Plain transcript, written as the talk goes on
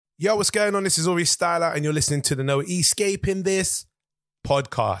Yo, what's going on? This is Ori Styler, and you're listening to the No Escaping This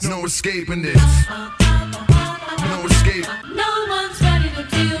podcast. No escaping this. No escape. No one's ready to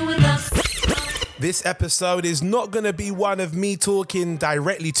deal with us. This episode is not going to be one of me talking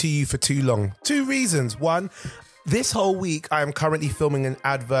directly to you for too long. Two reasons. One, this whole week I am currently filming an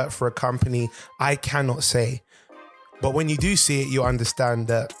advert for a company I cannot say. But when you do see it, you understand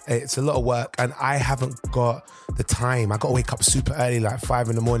that it's a lot of work and I haven't got the time. I got to wake up super early, like 5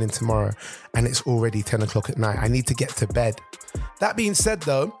 a.m. tomorrow, and it's already 10 o'clock at night. I need to get to bed. That being said,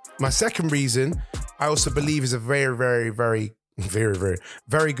 though, my second reason I also believe is a very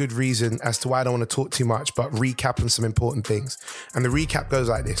good reason as to why I don't want to talk too much, but recap on some important things. And the recap goes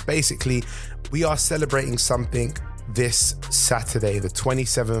like this. Basically, we are celebrating something this Saturday, the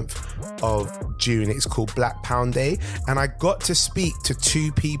 27th of June. It's called Black Pound Day. And I got to speak to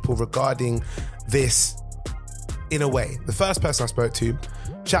two people regarding this in a way. The first person I spoke to,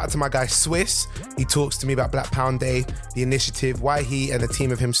 shout out to my guy Swiss. He talks to me about Black Pound Day, the initiative, why he and a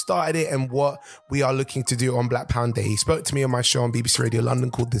team of him started it, and what we are looking to do on Black Pound Day. He spoke to me on my show on BBC Radio London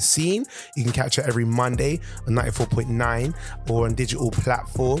called The Scene. You can catch it every Monday on 94.9 or on digital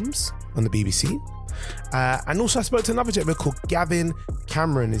platforms on the BBC. And also I spoke to another gentleman called Gavin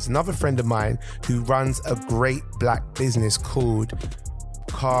Cameron. He's another friend of mine who runs a great black business called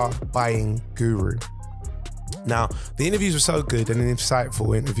Car Buying Guru. Now, the interviews were so good and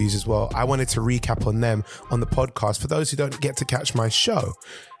insightful interviews as well. I wanted to recap on them on the podcast for those who don't get to catch my show.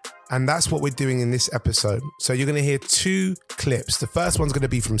 And that's what we're doing in this episode. So you're going to hear two clips. The first one's going to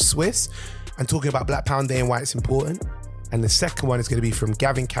be from Swiss and talking about Black Pound Day and why it's important. And the second one is going to be from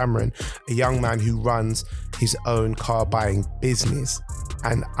Gavin Cameron, a young man who runs his own car buying business.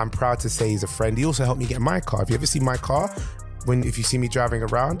 And I'm proud to say he's a friend. He also helped me get my car. If you ever see my car, if you see me driving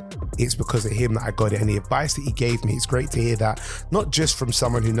around, it's because of him that I got it. And the advice that he gave me, it's great to hear that, not just from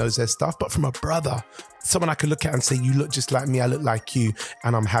someone who knows their stuff, but from a brother. Someone I could look at and say, you look just like me, I look like you,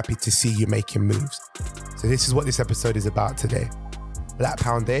 and I'm happy to see you making moves. So this is what this episode is about today. Black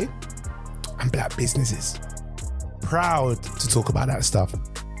Pound Day and black businesses. Proud to talk about that stuff,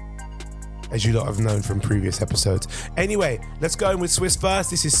 as you lot have known from previous episodes. Anyway, let's go in with Swiss first.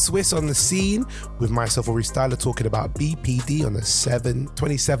 This is Swiss on The Scene with myself, Ori Styler, talking about BPD on the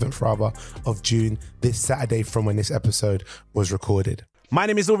 27th of June, this Saturday from when this episode was recorded. My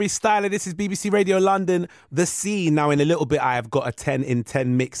name is Ori Styler. This is BBC Radio London, The Scene. Now, in a little bit, I have got a 10 in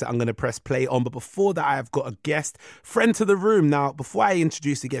 10 mix that I'm going to press play on. But before that, I have got a guest, friend to the room. Now, before I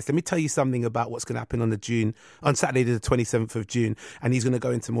introduce the guest, let me tell you something about what's going to happen on Saturday, the 27th of June. And he's going to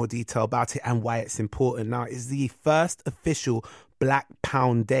go into more detail about it and why it's important. Now, it's the first official Black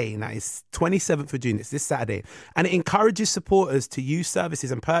Pound Day. Now, it's 27th of June. It's this Saturday. And it encourages supporters to use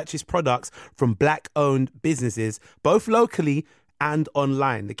services and purchase products from black-owned businesses, both locally and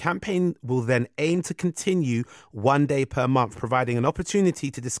online. The campaign will then aim to continue one day per month, providing an opportunity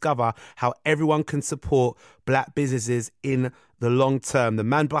to discover how everyone can support black businesses in the long term. The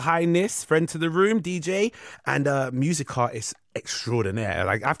man behind this, friend to the room, DJ and music artist extraordinaire.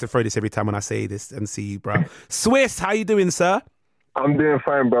 Like, I have to throw this every time when I say this and see you, bro. Swiss, how you doing, sir? I'm doing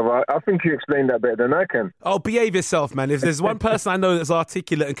fine, brother. I think you explained that better than I can. Oh, behave yourself, man. If there's one person I know that's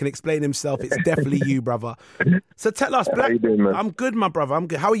articulate and can explain himself, it's definitely you, brother. So tell us, How you doing, man? I'm good, my brother. I'm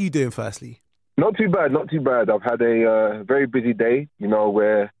good. How are you doing, firstly? Not too bad. I've had a very busy day. You know,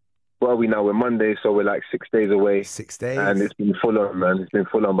 where are we now? We're Monday, so we're like 6 days away. 6 days. And it's been full on, man. It's been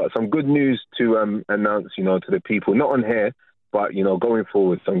full on. But some good news to announce, to the people. Not on here, but, going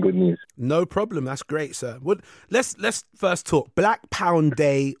forward, some good news. No problem. That's great, sir. Let's first talk. Black Pound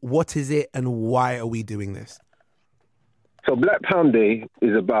Day, what is it and why are we doing this? So Black Pound Day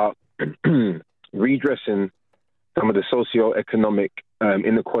is about redressing some of the socio-economic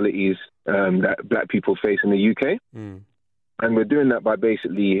inequalities that black people face in the UK. And we're doing that by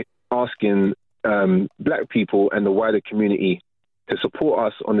basically asking black people and the wider community to support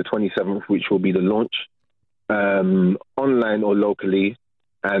us on the 27th, which will be the launch, online or locally,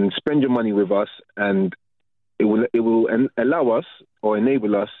 and spend your money with us, and it will allow us or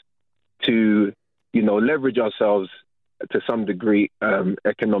enable us to, leverage ourselves to some degree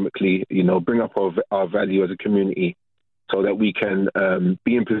economically, bring up our value as a community so that we can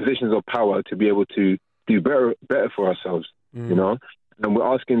be in positions of power to be able to do better for ourselves, And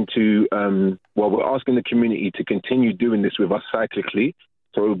we're asking the community to continue doing this with us cyclically,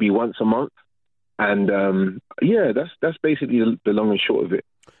 so it will be once a month. And that's basically the long and short of it.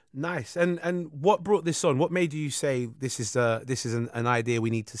 Nice. And what brought this on? What made you say this is an idea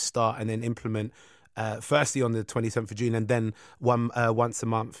we need to start and then implement? Firstly on the 27th of June, and then once a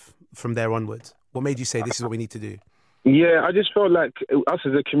month from there onwards. What made you say this is what we need to do? Yeah, I just felt like us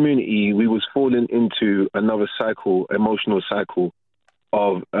as a community, we was falling into another cycle, emotional cycle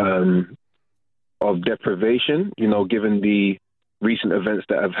of deprivation. You know, given the recent events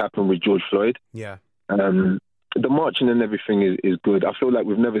that have happened with George Floyd. Yeah. The marching and everything is good. I feel like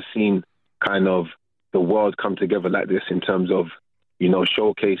we've never seen kind of the world come together like this in terms of, you know,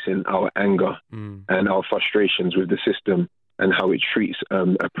 showcasing our anger and our frustrations with the system and how it treats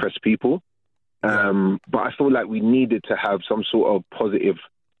oppressed people. But I feel like we needed to have some sort of positive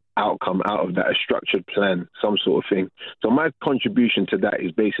outcome out of that, a structured plan, some sort of thing. So my contribution to that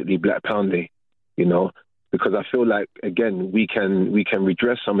is basically Black Pound Day, you know, because I feel like, again, we can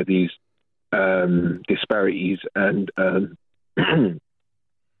redress some of these disparities and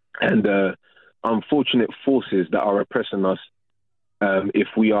unfortunate forces that are oppressing us if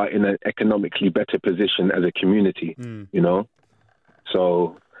we are in an economically better position as a community, you know?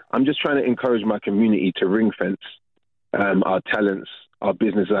 So I'm just trying to encourage my community to ring fence our talents, our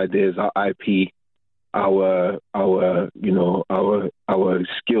business ideas, our IP, our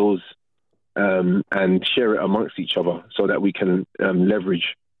skills, and share it amongst each other so that we can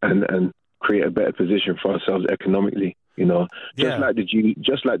leverage and create a better position for ourselves economically. You know, just like the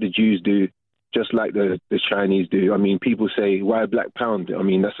Jews do, just like the Chinese do. I mean, people say, why Black Pound? I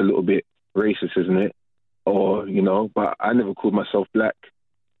mean, that's a little bit racist, isn't it? Or, you know, but I never called myself black.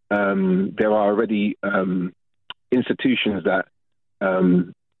 There are already institutions that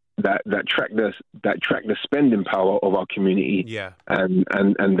track the spending power of our community. Yeah.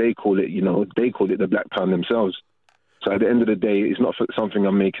 And they call it, you know, the Black Pound themselves. So at the end of the day, it's not something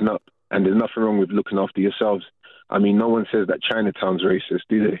I'm making up, and there's nothing wrong with looking after yourselves. I mean, no one says that Chinatown's racist,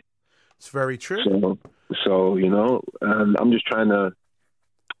 do they? It's very true. So you know, I'm just trying to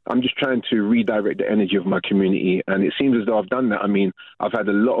redirect the energy of my community, and it seems as though I've done that. I mean, I've had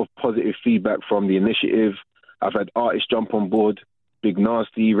a lot of positive feedback from the initiative. I've had artists jump on board, Big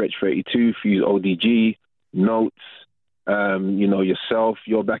Nasty, Reg 32, Fuse ODG, Notes, you know, yourself,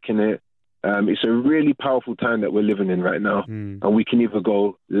 you're back in it. It's a really powerful time that we're living in right now, and we can either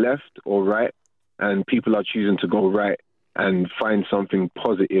go left or right, and people are choosing to go right and find something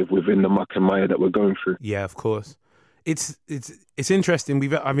positive within the muck and mire that we're going through. Yeah, of course. It's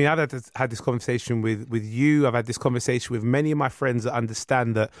interesting. I've had this conversation with you. I've had this conversation with many of my friends that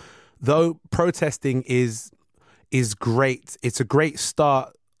understand that though protesting is great, it's a great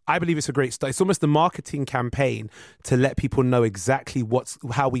start. I believe it's a great start. It's almost a marketing campaign to let people know exactly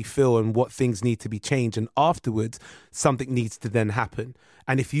how we feel and what things need to be changed. And afterwards, something needs to then happen.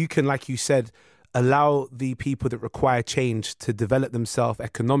 And if you can, like you said, allow the people that require change to develop themselves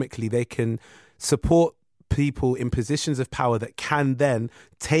economically, they can support people in positions of power that can then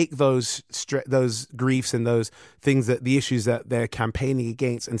take those griefs and those things, that the issues that they're campaigning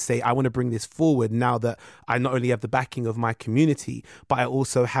against, and say, I want to bring this forward now that I not only have the backing of my community, but I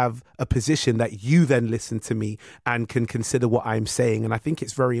also have a position that you then listen to me and can consider what I'm saying. And I think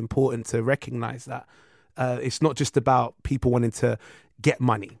it's very important to recognize that it's not just about people wanting to get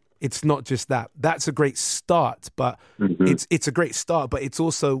money. It's not just that. That's a great start, but it's a great start, but it's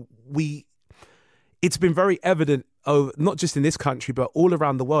also it's been very evident, not just in this country, but all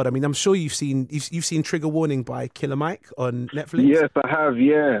around the world. I mean, I'm sure you've seen Trigger Warning by Killer Mike on Netflix. Yes, I have.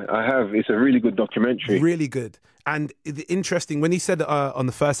 Yeah, I have. It's a really good documentary. Really good. And interesting, when he said on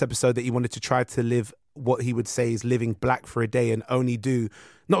the first episode that he wanted to try to live what he would say is living black for a day and only do,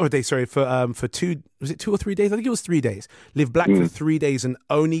 not a day, sorry, for 2 or 3 days? I think it was 3 days. Live black for 3 days and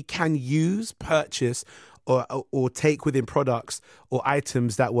only can use, purchase, or take within products or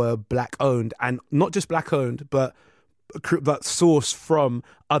items that were black owned, and not just black owned, but sourced from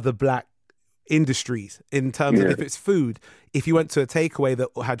other black industries. In terms of if it's food, if you went to a takeaway that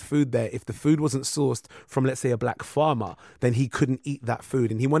had food there, if the food wasn't sourced from, let's say, a black farmer, then he couldn't eat that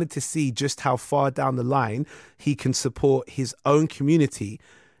food. And he wanted to see just how far down the line he can support his own community.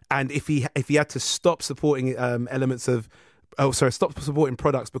 And if he had to stop supporting stop supporting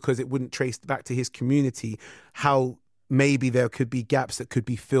products because it wouldn't trace back to his community, how maybe there could be gaps that could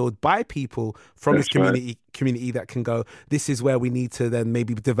be filled by people from his community that can go, this is where we need to then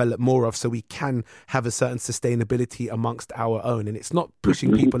maybe develop more of, so we can have a certain sustainability amongst our own. And it's not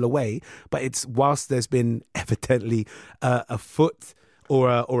pushing people away, but it's, whilst there's been evidently a foot or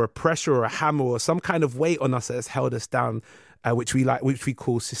a pressure or a hammer or some kind of weight on us that has held us down, which we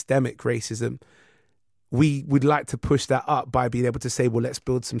call systemic racism. we would like to push that up by being able to say, well, let's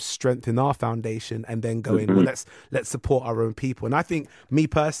build some strength in our foundation and then go in, well, let's support our own people. And I think, me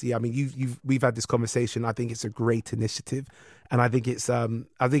personally, I mean, we've had this conversation. I think it's a great initiative. And I think it's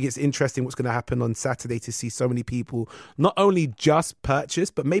interesting what's going to happen on Saturday to see so many people not only just purchase,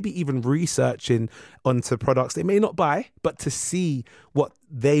 but maybe even researching onto products they may not buy, but to see what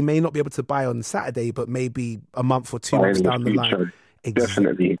they may not be able to buy on Saturday, but maybe a month or 2 months down the line.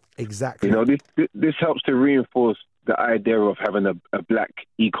 Definitely. Exactly. You know, this helps to reinforce the idea of having a black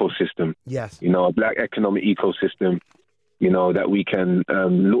ecosystem. Yes. You know, a black economic ecosystem, you know, that we can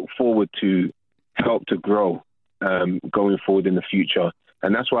look forward to help to grow going forward in the future.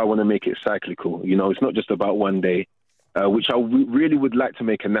 And that's why I want to make it cyclical. You know, it's not just about one day, which I really would like to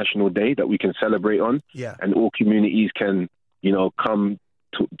make a national day that we can celebrate on. Yeah. And all communities can, you know, come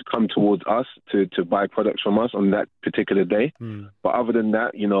towards us to buy products from us on that particular day. But other than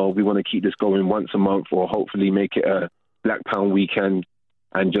that, you know, we want to keep this going once a month, or hopefully make it a Black Pound weekend,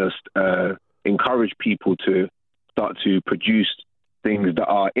 and just encourage people to start to produce things that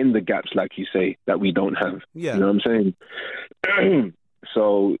are in the gaps, like you say, that we don't have. Yeah. You know what I'm saying?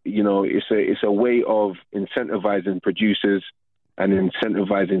 So, you know, it's a way of incentivizing producers and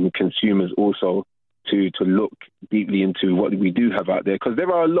incentivizing consumers also to look deeply into what we do have out there, because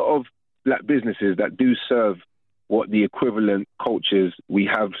there are a lot of black businesses that do serve what the equivalent cultures we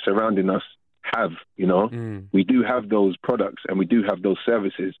have surrounding us have. You know, we do have those products and we do have those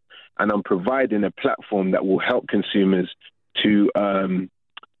services, and I'm providing a platform that will help consumers to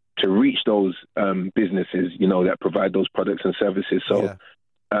reach those businesses, you know, that provide those products and services. So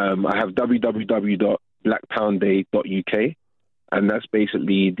I have www.blackpoundday.uk. And that's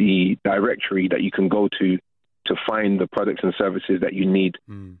basically the directory that you can go to find the products and services that you need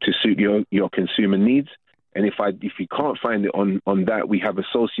to suit your consumer needs. And if you can't find it on that, we have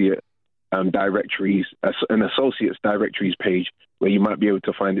associate directories, an associates directories page where you might be able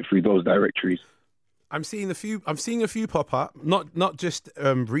to find it through those directories. I'm seeing a few pop up. Not just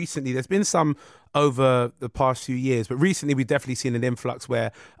recently. There's been some over the past few years, but recently we've definitely seen an influx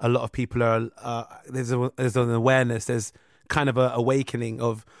where a lot of people are. There's an awareness. There's kind of a awakening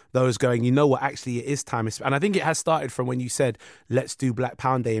of those going, you know what, actually it is time. And I think it has started from when you said, let's do Black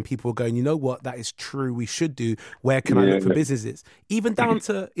Pound Day, and people were going, you know what, that is true, we should do. Where can I look for businesses? Even down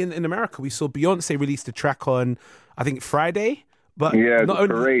to in America, we saw Beyonce released a track on, I think, Friday. But not only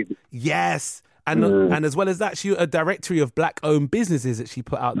parade. Yes. And as well as that, she a directory of black-owned businesses that she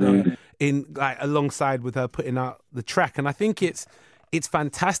put out there in alongside with her putting out the track. And I think it's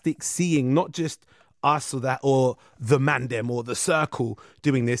fantastic seeing not just us or the Mandem or the Circle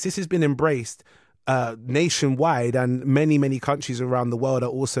doing this. This has been embraced nationwide, and many countries around the world are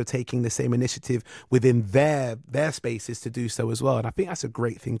also taking the same initiative within their spaces to do so as well. And I think that's a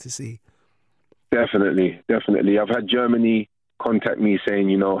great thing to see. Definitely. I've had Germany contact me saying,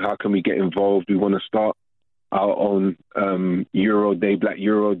 you know, how can we get involved? We want to start our own Euro Day, Black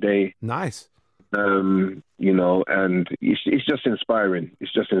Euro Day. Nice. You know, and it's just inspiring.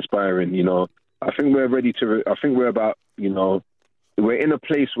 You know, I think we're about, you know, we're in a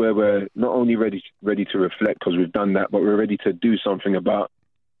place where we're not only ready to reflect because we've done that, but we're ready to do something about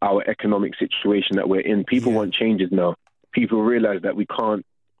our economic situation that we're in. People want changes now. People realize that we can't,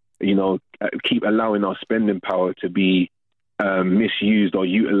 you know, keep allowing our spending power to be misused or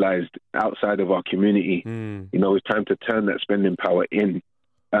utilized outside of our community. You know, it's time to turn that spending power in.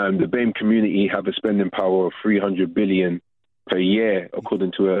 The BAME community have a spending power of 300 billion per year,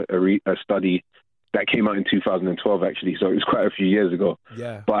 according to a study that came out in 2012, actually. So it was quite a few years ago.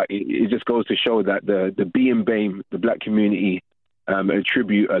 Yeah. But it just goes to show that the B and BAME, the black community,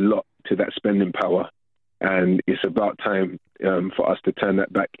 attribute a lot to that spending power. And it's about time for us to turn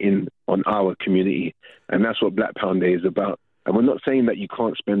that back in on our community. And that's what Black Pound Day is about. And we're not saying that you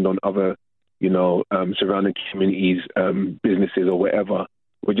can't spend on other, you know, surrounding communities, businesses or whatever.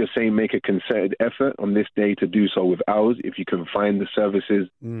 We're just saying make a concerted effort on this day to do so with ours if you can find the services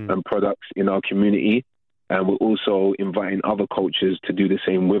and products in our community. And we're also inviting other cultures to do the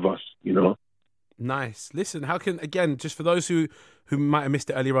same with us, you know. Nice. Listen, how can, again, just for those who might have missed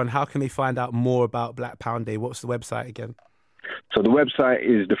it earlier on, how can they find out more about Black Pound Day? What's the website again? So the website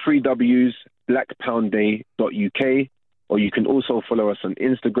is the 3 W's, blackpoundday.uk, or you can also follow us on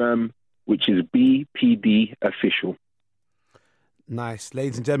Instagram, which is BPD Official. Nice.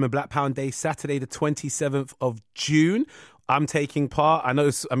 Ladies and gentlemen, Black Pound Day, Saturday the 27th of June. I'm taking part.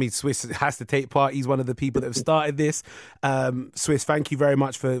 Swiss has to take part. He's one of the people that have started this. Swiss, thank you very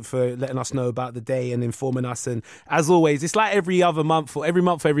much for letting us know about the day and informing us. And as always, it's like every other month,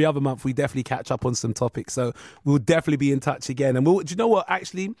 we definitely catch up on some topics. So we'll definitely be in touch again. And do you know what?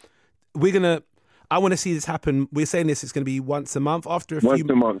 Actually, I want to see this happen. We're saying this is going to be once a month. After Once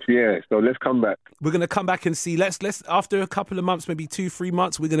a month, yeah. So let's come back. we're going to come back and see. Let's after a couple of months, maybe 2-3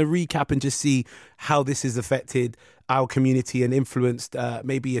 months, we're going to recap and just see how this has affected our community and influenced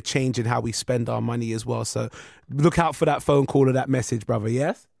maybe a change in how we spend our money as well. So look out for that phone call or that message, brother.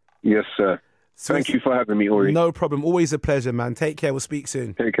 Yes. Yes, sir. Thank you for having me, Ori. No problem. Always a pleasure, man. Take care. We'll speak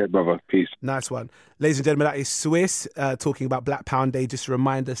soon. Take care, brother. Peace. Nice one. Ladies and gentlemen, that is Swiss talking about Black Pound Day. Just a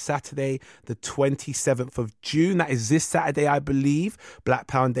reminder, Saturday, the 27th of June. That is this Saturday, I believe. Black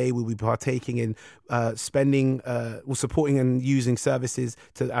Pound Day will be partaking in supporting and using services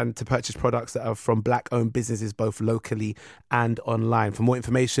to purchase products that are from Black-owned businesses, both locally and online. For more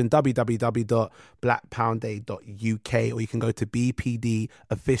information, www.blackpoundday.uk, or you can go to BPD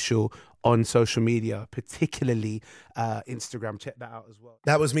Official on social media, particularly Instagram. Check that out as well.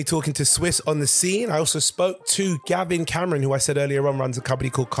 That was me talking to Swiss on the scene. I also spoke to Gavin Cameron, who I said earlier on runs a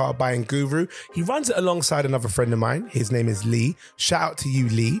company called Car Buying Guru. He runs it alongside another friend of mine. His name is Lee. Shout out to you,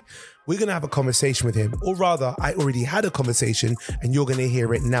 Lee. We're going to have a conversation with him, or rather, I already had a conversation and you're going to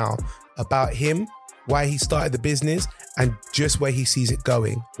hear it now about him, why he started the business, and just where he sees it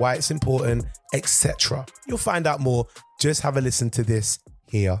going, why it's important, etc. You'll find out more. Just have a listen to this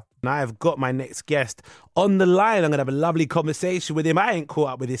here. And I have got my next guest on the line. I'm going to have a lovely conversation with him. I ain't caught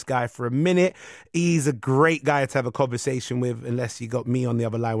up with this guy for a minute. He's a great guy to have a conversation with, unless you got me on the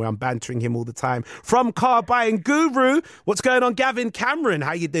other line where I'm bantering him all the time. From Car Buying Guru, what's going on, Gavin Cameron?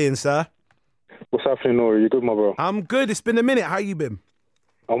 How you doing, sir? What's happening, Nori? You good, my bro? I'm good. It's been a minute. How you been?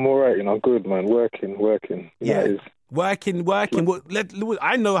 I'm all right, good, man. Working. Yeah. That is. Working. Well,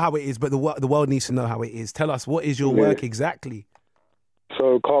 I know how it is, but the world needs to know how it is. Tell us, what is your work exactly?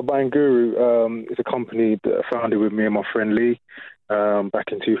 So, Car Buying Guru is a company that I founded with me and my friend Lee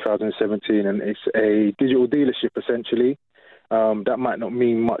back in 2017, and it's a digital dealership, essentially. That might not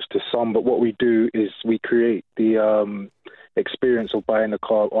mean much to some, but what we do is we create the experience of buying a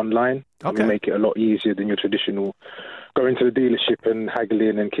car online. Okay. And we make it a lot easier than your traditional going to the dealership and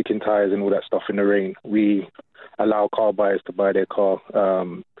haggling and kicking tires and all that stuff in the rain. We allow car buyers to buy their car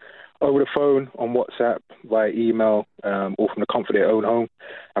over the phone, on WhatsApp, via email, or from the comfort of their own home,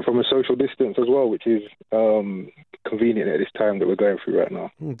 and from a social distance as well, which is convenient at this time that we're going through right now.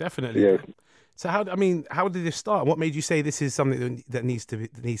 Definitely. Yeah. So how did this start? What made you say this is something that needs to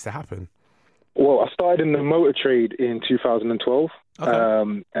happen? Well, I started in the motor trade in 2012,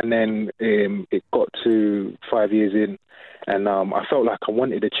 Okay. and then it got to 5 years in, and I felt like I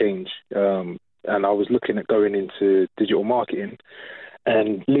wanted a change, and I was looking at going into digital marketing.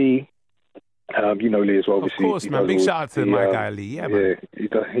 And Lee, you know Lee as well, obviously. Of course, man. Big shout out to my guy Lee. Yeah, man.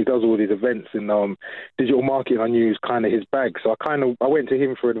 Yeah, he does all these events, and digital marketing I knew is kind of his bag. So I went to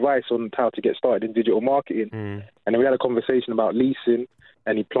him for advice on how to get started in digital marketing. And then we had a conversation about leasing,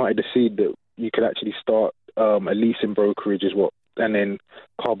 and he planted the seed that you could actually start a leasing brokerage as well. And then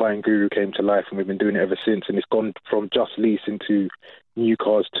Car Buying Guru came to life, and we've been doing it ever since. And it's gone from just leasing to new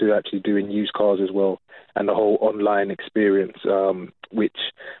cars to actually doing used cars as well, and the whole online experience, which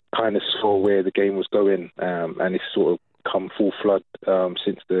kind of saw where the game was going, and it's sort of come full flood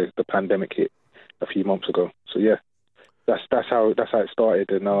since the pandemic hit a few months ago. So yeah, that's how it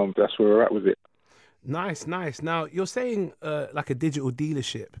started, and that's where we're at with it. Nice. Now you're saying like a digital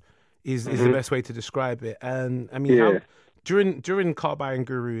dealership is the best way to describe it, and I mean, how during Car Buying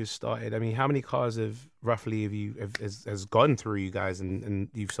Guru started, I mean, how many cars have has gone through you guys and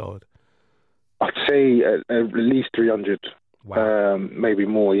you've sold? I'd say at least 300. Wow. Maybe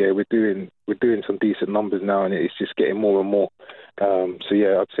more. Yeah, we're doing some decent numbers now, and it's just getting more and more. So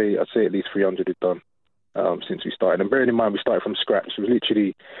yeah, I'd say at least 300 we've done since we started. And bearing in mind, we started from scratch. It was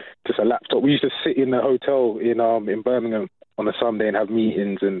literally just a laptop. We used to sit in the hotel in Birmingham on a Sunday and have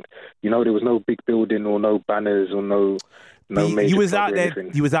meetings, and there was no big building or no banners or no major. You was out there.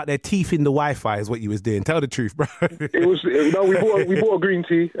 You was out there teething the Wi-Fi, is what you was doing. Tell the truth, bro. We bought a green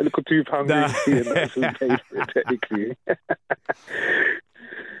tea, a little £2 green tea, and that's what we paid for it, technically.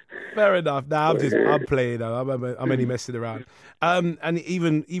 Fair enough. Nah, I'm playing. I'm only messing around. And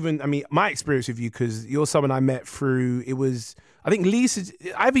even I mean, my experience with you, because you're someone I met through. It was, I think Lee.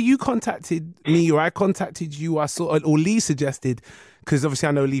 Either you contacted me or I contacted you. Or Lee suggested, because obviously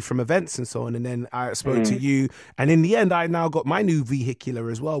I know Lee from events and so on. And then I spoke to you, and in the end, I now got my new vehicular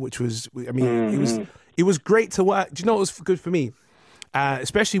as well, which was, I mean, it was great to work. Do you know what was good for me?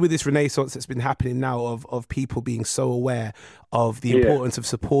 Especially with this renaissance that's been happening now of people being so aware of the importance of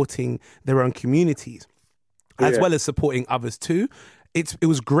supporting their own communities, as well as supporting others too. it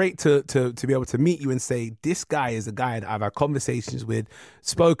was great to be able to meet you and say, this guy is a guy that I've had conversations with,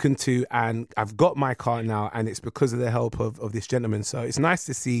 spoken to, and I've got my car now, and it's because of the help of this gentleman. So it's nice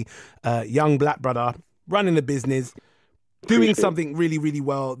to see a young black brother running a business, doing something really, really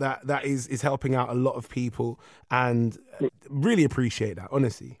well that is helping out a lot of people, and really appreciate that,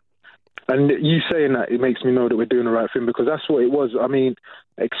 honestly. And you saying that, it makes me know that we're doing the right thing, because that's what it was. I mean,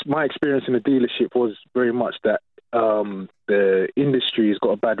 my experience in the dealership was very much that the industry has got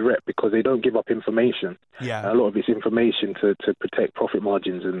a bad rep because they don't give up information. Yeah. A lot of it's information to protect profit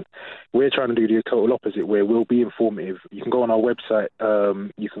margins, and we're trying to do the total opposite, where we'll be informative. You can go on our website,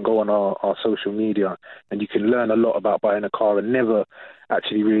 you can go on our social media, and you can learn a lot about buying a car and never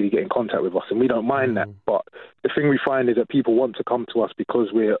actually really get in contact with us, and we don't mind that. But the thing we find is that people want to come to us because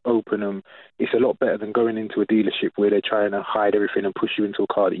we're open, and it's a lot better than going into a dealership where they're trying to hide everything and push you into a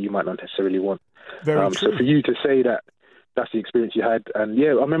car that you might not necessarily want. Very true. So for you to say that that's the experience you had, and yeah,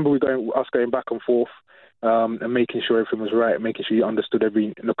 I remember us going back and forth, and making sure everything was right, making sure you understood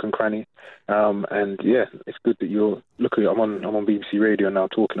every nook and cranny, and yeah, it's good that you're looking. I'm on BBC Radio now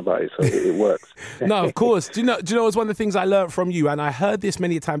talking about it, so it works. No, of course. Do you know? It's one of the things I learned from you, and I heard this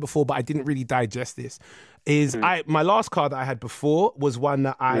many a time before, but I didn't really digest this. My last car that I had before was one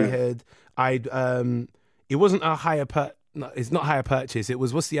that it wasn't a higher No, it's not hire purchase. It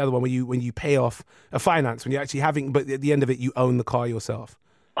was, what's the other one when you pay off a finance, when you're actually having, but at the end of it, you own the car yourself.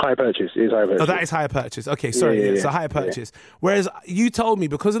 Hire purchase is hire purchase. Oh, that is hire purchase. Okay, sorry. Yeah. So hire purchase. Yeah. Whereas you told me,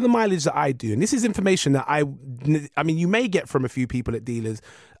 because of the mileage that I do, and this is information that I mean, you may get from a few people at dealers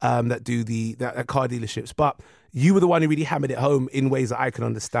that do at car dealerships, but you were the one who really hammered it home in ways that I can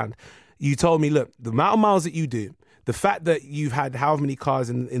understand. You told me, look, the amount of miles that you do, the fact that you've had however many cars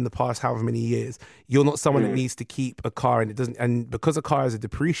in the past however many years, you're not someone that needs to keep a car, and because a car has a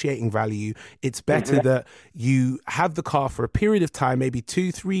depreciating value, it's better that you have the car for a period of time, maybe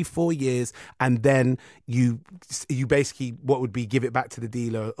 2, 3, 4 years, and then you basically, what would be, give it back to the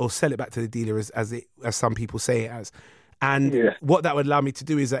dealer or sell it back to the dealer as some people say it as. And what that would allow me to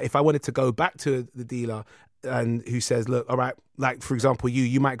do is that if I wanted to go back to the dealer and who says, look, all right, like for example,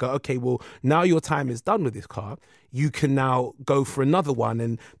 you might go, okay, well, now your time is done with this car. You can now go for another one.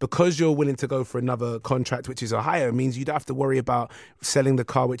 And because you're willing to go for another contract, which is a higher, means you don't have to worry about selling the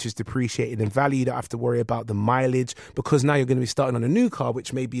car, which is depreciated in value. You don't have to worry about the mileage, because now you're going to be starting on a new car,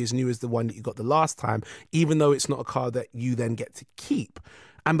 which may be as new as the one that you got the last time, even though it's not a car that you then get to keep.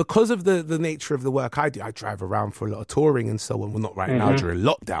 And because of the nature of the work I do, I drive around for a lot of touring and so on. Well, not right now during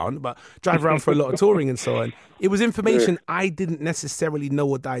lockdown, but drive around for a lot of touring and so on. It was information I didn't necessarily know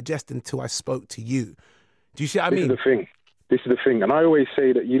or digest until I spoke to you. Do you see what I mean? This is the thing. And I always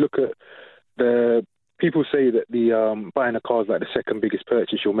say that you look at people say that the buying a car is like the second biggest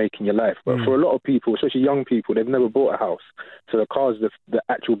purchase you'll make in your life. But for a lot of people, especially young people, they've never bought a house. So the car is the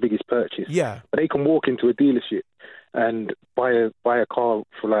actual biggest purchase. Yeah. But they can walk into a dealership and buy a car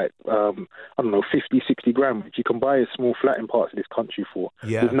for like, I don't know, 50, 60 grand, which you can buy a small flat in parts of this country for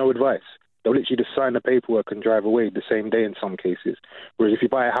with no advice. They'll literally just sign the paperwork and drive away the same day in some cases. Whereas if you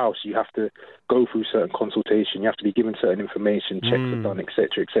buy a house, you have to go through certain consultation, you have to be given certain information, checks are done,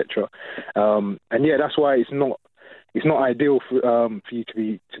 etc., etc. And yeah, that's why it's not ideal for you to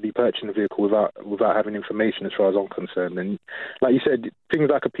be purchasing a vehicle without having information, as far as I'm concerned. And like you said, things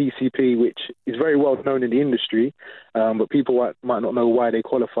like a PCP, which is very well known in the industry, but people might not know why they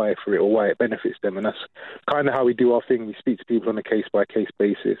qualify for it or why it benefits them. And that's kind of how we do our thing. We speak to people on a case-by-case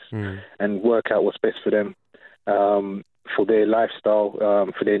basis and work out what's best for them, for their lifestyle,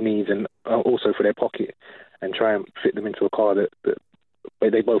 for their needs, and also for their pocket, and try and fit them into a car that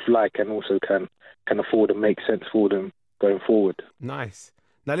they both like and also can afford and make sense for them going forward. Nice.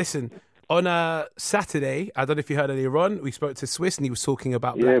 Now listen, on Saturday, I don't know if you heard earlier on, we spoke to Swiss and he was talking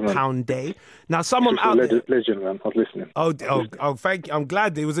about Black Pound Day. Now someone out there... Legend, man. I was listening. Oh, thank you. I'm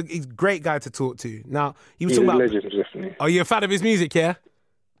glad. He's a great guy to talk to. Now, he was talking about... Legend, definitely. Are you a fan of his music, yeah?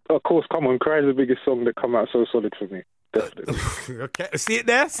 Of course, come on. Cry is the biggest song that come out so solid for me. Okay, see it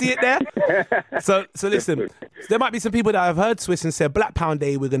there? So listen, there might be some people that have heard Swiss and said Black Pound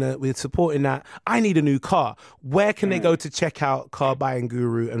Day, we're supporting that. I need a new car. Where can they go to check out Car Buying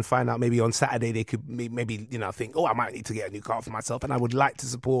Guru and find out maybe on Saturday they could maybe think, I might need to get a new car for myself and I would like to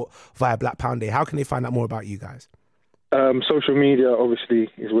support via Black Pound Day? How can they find out more about you guys? Social media obviously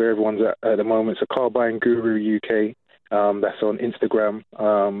is where everyone's at the moment. So Car Buying Guru UK, that's on Instagram,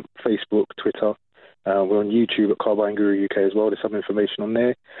 Facebook, Twitter. We're on YouTube at Car Buying Guru UK as well. There's some information on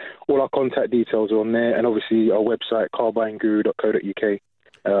there. All our contact details are on there, and obviously our website, carbuyingguru.co.uk.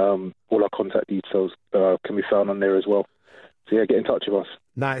 All our contact details can be found on there as well. So yeah, get in touch with us.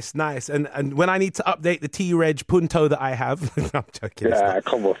 Nice. And when I need to update the T-Reg Punto that I have, I'm joking. Yeah,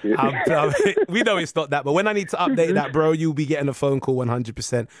 come off you. We know it's not that, but when I need to update that, bro, you'll be getting a phone call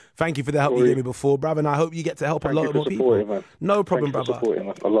 100%. Thank you for the help you gave me before, brother, and I hope you get to help a lot more people. Man. No problem, Thank you brother. for supporting,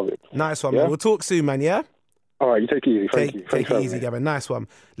 man. I love it. Nice one, man. We'll talk soon, man, yeah? All right, you take it easy. Thank you. Take it easy, Gavin. Nice one.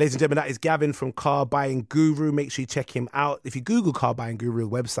 Ladies and gentlemen, that is Gavin from Car Buying Guru. Make sure you check him out. If you Google Car Buying Guru,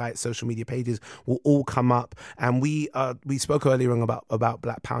 website, social media pages will all come up. And we spoke earlier on about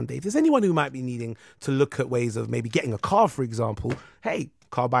Black Pound Day. If there's anyone who might be needing to look at ways of maybe getting a car, for example, hey,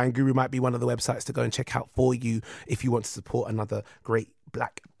 Car Buying Guru might be one of the websites to go and check out for you if you want to support another great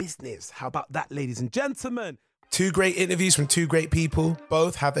black business. How about that, ladies and gentlemen? Two great interviews from two great people.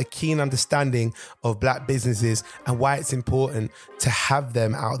 Both have a keen understanding of black businesses and why it's important to have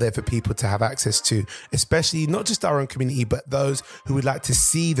them out there for people to have access to, especially not just our own community, but those who would like to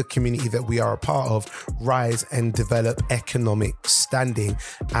see the community that we are a part of rise and develop economic standing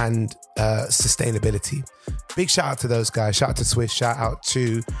and sustainability. Big shout out to those guys. Shout out to Swiss. Shout out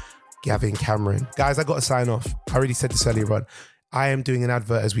to Gavin Cameron. Guys, I got to sign off. I already said this earlier on. I am doing an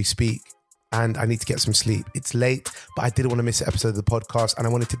advert as we speak, and I need to get some sleep. It's late, but I didn't want to miss an episode of the podcast, and I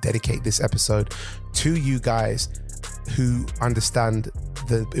wanted to dedicate this episode to you guys who understand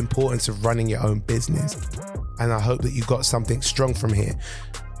the importance of running your own business. And I hope that you got something strong from here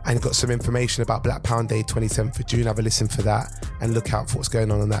and got some information about Black Pound Day, 27th of June. Have a listen for that and look out for what's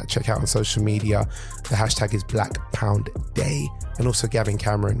going on that. Check out on social media. The hashtag is Black Pound Day. And also Gavin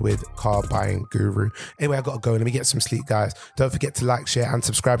Cameron with Car Buying Guru. Anyway, I got to go. Let me get some sleep, guys. Don't forget to like, share, and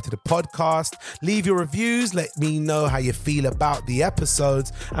subscribe to the podcast. Leave your reviews. Let me know how you feel about the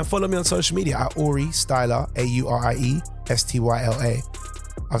episodes. And follow me on social media at Uri Styler, AURIE STYLA.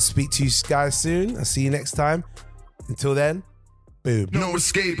 I'll speak to you guys soon. I'll see you next time. Until then, boom. No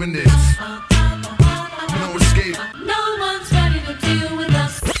escaping this.